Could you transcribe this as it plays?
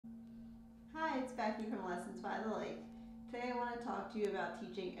it's Becky from Lessons by the Lake. Today I want to talk to you about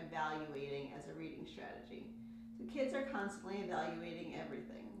teaching evaluating as a reading strategy. So kids are constantly evaluating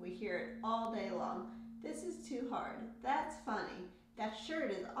everything. We hear it all day long. This is too hard. That's funny. That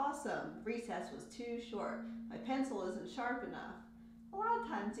shirt is awesome. Recess was too short. My pencil isn't sharp enough. A lot of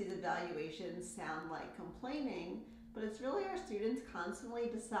times these evaluations sound like complaining, but it's really our students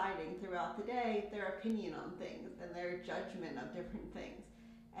constantly deciding throughout the day their opinion on things and their judgment of different things.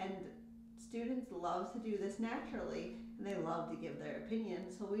 And students love to do this naturally, and they love to give their opinion,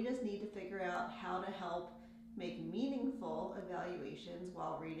 so we just need to figure out how to help make meaningful evaluations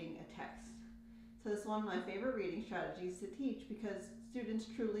while reading a text. So this is one of my favorite reading strategies to teach because students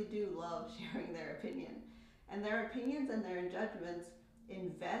truly do love sharing their opinion. And their opinions and their judgments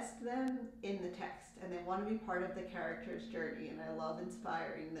invest them in the text, and they want to be part of the character's journey, and I love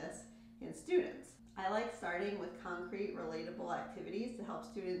inspiring this in students. I like starting with concrete, relatable activities to help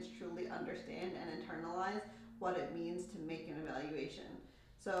students truly understand and internalize what it means to make an evaluation.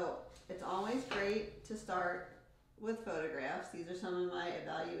 So it's always great to start with photographs. These are some of my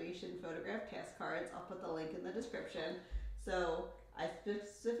evaluation photograph task cards. I'll put the link in the description. So I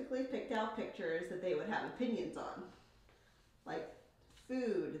specifically picked out pictures that they would have opinions on, like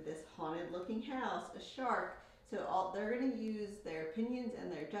food, this haunted looking house, a shark. So they're going to use their opinions and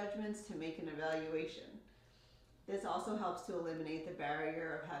their judgments to make an evaluation. This also helps to eliminate the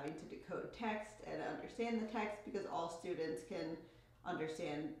barrier of having to decode text and understand the text, because all students can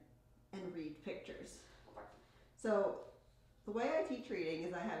understand and read pictures. So the way I teach reading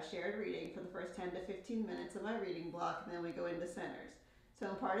is I have shared reading for the first 10 to 15 minutes of my reading block, and then we go into centers. So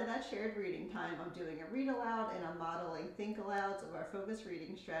in part of that shared reading time, I'm doing a read aloud and I'm modeling think alouds of our focused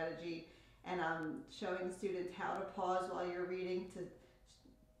reading strategy, and I'm showing students how to pause while you're reading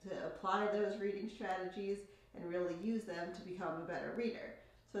to apply those reading strategies and really use them to become a better reader.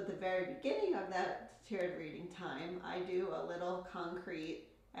 So at the very beginning of that shared reading time, I do a little concrete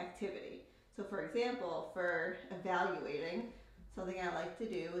activity. So for example, for evaluating, something I like to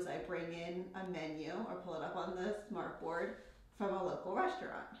do is I bring in a menu or pull it up on the smartboard from a local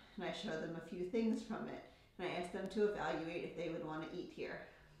restaurant, and I show them a few things from it, and I ask them to evaluate if they would want to eat here.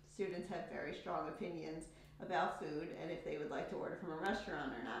 Students have very strong opinions about food and if they would like to order from a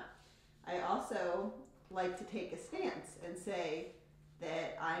restaurant or not. I also like to take a stance and say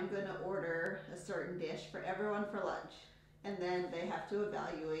that I'm going to order a certain dish for everyone for lunch, and then they have to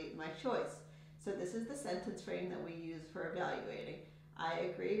evaluate my choice. So this is the sentence frame that we use for evaluating.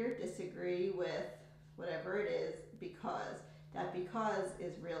 I agree or disagree with whatever it is because. That because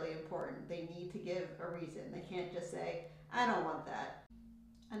is really important. They need to give a reason. They can't just say, I don't want that.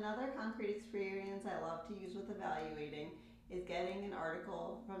 Another concrete experience I love to use with evaluating is getting an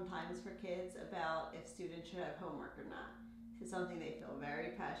article from Times for Kids about if students should have homework or not. This is something they feel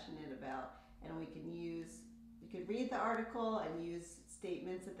very passionate about, and you could read the article and use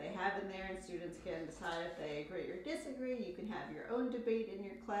statements that they have in there, and students can decide if they agree or disagree. You can have your own debate in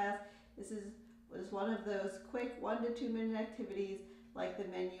your class. This is one of those quick 1 to 2 minute activities like the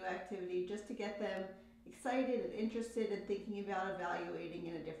menu activity, just to get them excited and interested in thinking about evaluating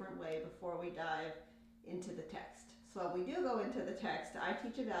in a different way before we dive into the text. So when we do go into the text, I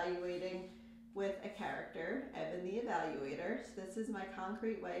teach evaluating with a character, Evan the Evaluator. So this is my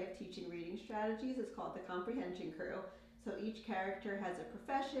concrete way of teaching reading strategies. It's called the Comprehension Crew. So each character has a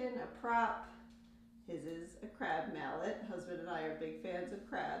profession, a prop. His is a crab mallet. Husband and I are big fans of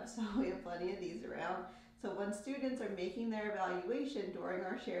crabs, so we have plenty of these around. So when students are making their evaluation during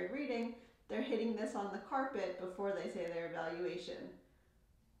our shared reading, they're hitting this on the carpet before they say their evaluation.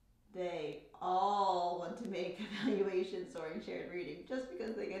 They all want to make evaluations during shared reading just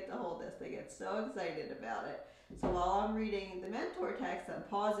because they get to hold this. They get so excited about it. So while I'm reading the mentor text, I'm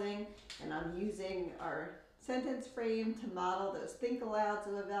pausing and I'm using our sentence frame to model those think alouds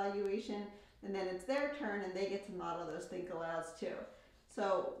of evaluation, and then it's their turn and they get to model those think alouds too.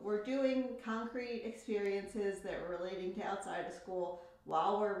 So we're doing concrete experiences that are relating to outside of school.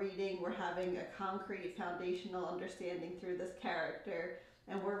 While we're reading, we're having a concrete foundational understanding through this character,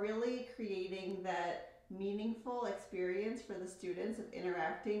 and we're really creating that meaningful experience for the students of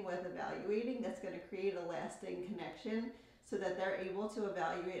interacting with evaluating that's going to create a lasting connection so that they're able to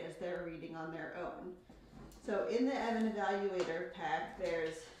evaluate as they're reading on their own. So in the Evan Evaluator pack,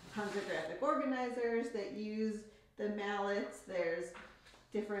 there's tons of graphic organizers that use the mallets. There's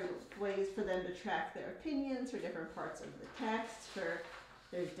different ways for them to track their opinions for different parts of the text.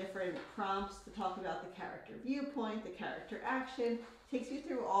 There's different prompts to talk about the character viewpoint, the character action. Takes you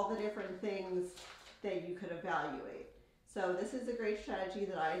through all the different things that you could evaluate. So this is a great strategy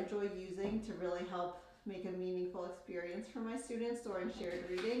that I enjoy using to really help make a meaningful experience for my students during shared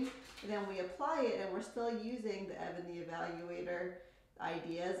reading. And then we apply it, and we're still using the Evan the Evaluator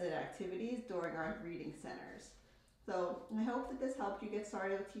ideas and activities during our reading centers. So I hope that this helped you get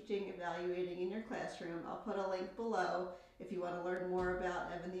started with teaching evaluating in your classroom. I'll put a link below if you want to learn more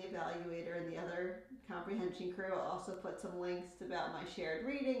about Evan the Evaluator and the other comprehension crew. I'll also put some links about my shared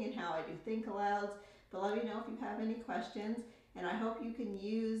reading and how I do think alouds. But let me know if you have any questions, and I hope you can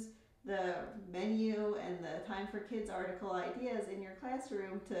use the menu and the Time for Kids article ideas in your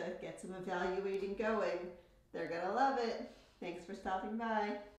classroom to get some evaluating going. They're gonna love it. Thanks for stopping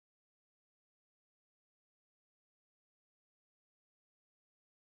by.